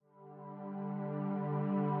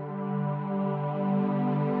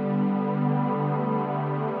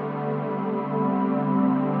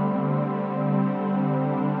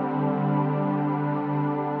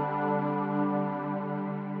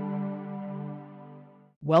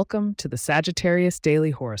Welcome to the Sagittarius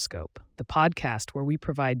Daily Horoscope, the podcast where we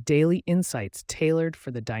provide daily insights tailored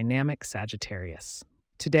for the dynamic Sagittarius.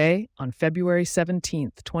 Today, on February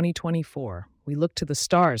 17th, 2024, we look to the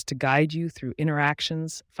stars to guide you through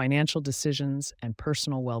interactions, financial decisions, and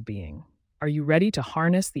personal well-being. Are you ready to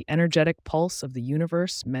harness the energetic pulse of the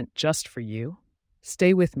universe meant just for you?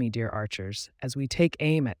 Stay with me, dear Archers, as we take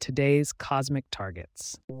aim at today's cosmic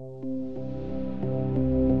targets.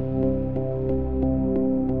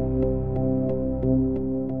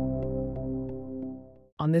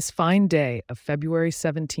 On this fine day of February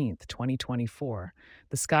 17th, 2024,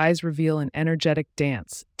 the skies reveal an energetic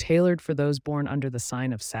dance tailored for those born under the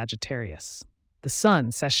sign of Sagittarius. The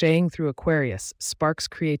sun, sashaying through Aquarius, sparks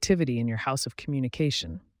creativity in your house of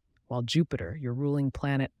communication, while Jupiter, your ruling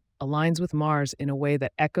planet, aligns with Mars in a way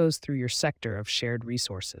that echoes through your sector of shared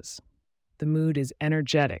resources. The mood is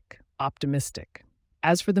energetic, optimistic.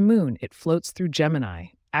 As for the moon, it floats through Gemini,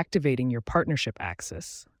 activating your partnership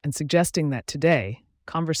axis and suggesting that today,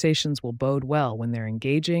 conversations will bode well when they're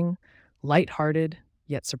engaging, lighthearted,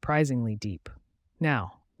 yet surprisingly deep.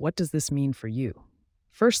 Now, what does this mean for you?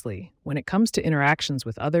 Firstly, when it comes to interactions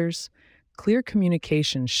with others, clear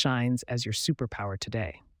communication shines as your superpower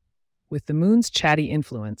today. With the moon's chatty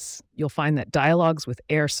influence, you'll find that dialogues with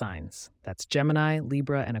air signs, that's Gemini,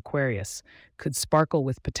 Libra, and Aquarius, could sparkle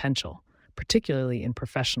with potential, particularly in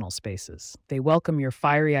professional spaces. They welcome your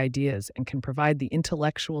fiery ideas and can provide the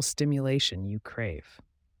intellectual stimulation you crave.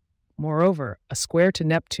 Moreover, a square to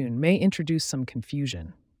Neptune may introduce some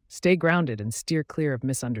confusion. Stay grounded and steer clear of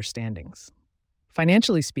misunderstandings.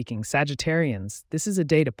 Financially speaking, Sagittarians, this is a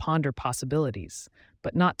day to ponder possibilities,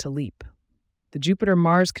 but not to leap. The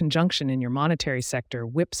Jupiter-Mars conjunction in your monetary sector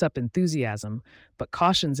whips up enthusiasm, but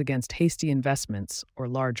cautions against hasty investments or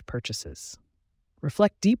large purchases.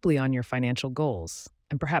 Reflect deeply on your financial goals,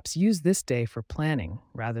 and perhaps use this day for planning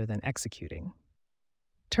rather than executing.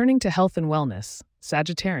 Turning to health and wellness,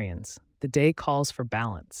 Sagittarians, the day calls for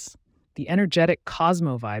balance. The energetic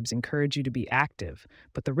Cosmo vibes encourage you to be active,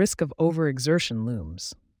 but the risk of overexertion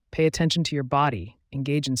looms. Pay attention to your body,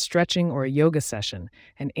 engage in stretching or a yoga session,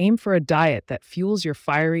 and aim for a diet that fuels your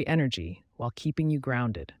fiery energy while keeping you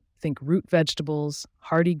grounded. Think root vegetables,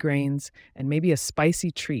 hearty grains, and maybe a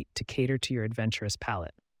spicy treat to cater to your adventurous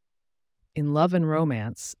palate. In love and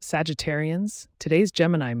romance, Sagittarians, today's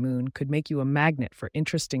Gemini moon could make you a magnet for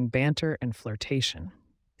interesting banter and flirtation.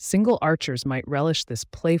 Single archers might relish this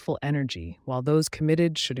playful energy, while those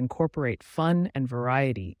committed should incorporate fun and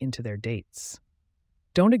variety into their dates.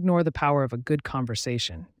 Don't ignore the power of a good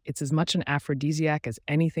conversation. It's as much an aphrodisiac as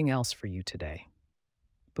anything else for you today.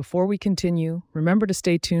 Before we continue, remember to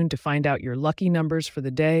stay tuned to find out your lucky numbers for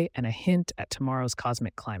the day and a hint at tomorrow's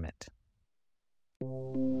cosmic climate.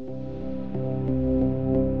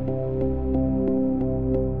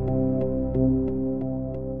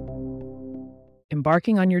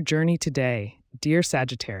 Embarking on your journey today, dear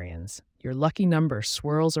Sagittarians, your lucky number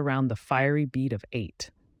swirls around the fiery beat of 8.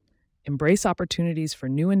 Embrace opportunities for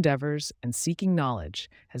new endeavors and seeking knowledge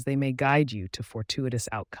as they may guide you to fortuitous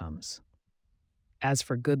outcomes. As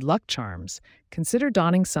for good luck charms, consider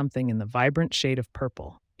donning something in the vibrant shade of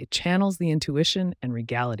purple. It channels the intuition and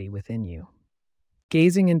regality within you.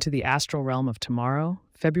 Gazing into the astral realm of tomorrow,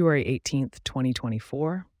 February 18th,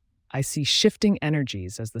 2024, I see shifting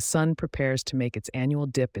energies as the sun prepares to make its annual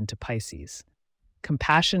dip into Pisces.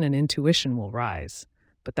 Compassion and intuition will rise,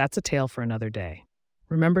 but that's a tale for another day.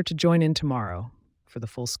 Remember to join in tomorrow for the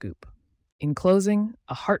full scoop. In closing,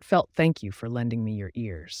 a heartfelt thank you for lending me your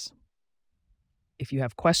ears. If you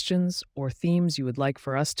have questions or themes you would like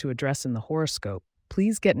for us to address in the horoscope,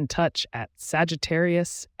 please get in touch at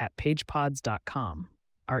sagittarius@pagepods.com.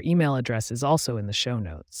 Our email address is also in the show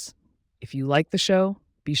notes. If you like the show,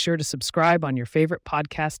 be sure to subscribe on your favorite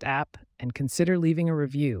podcast app and consider leaving a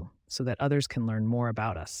review so that others can learn more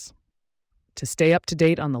about us. To stay up to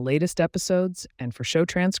date on the latest episodes and for show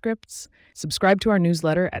transcripts, subscribe to our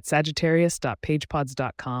newsletter at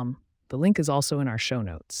sagittarius.pagepods.com. The link is also in our show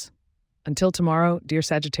notes. Until tomorrow, dear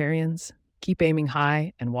Sagittarians, keep aiming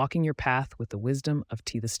high and walking your path with the wisdom of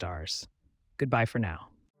the stars. Goodbye for now.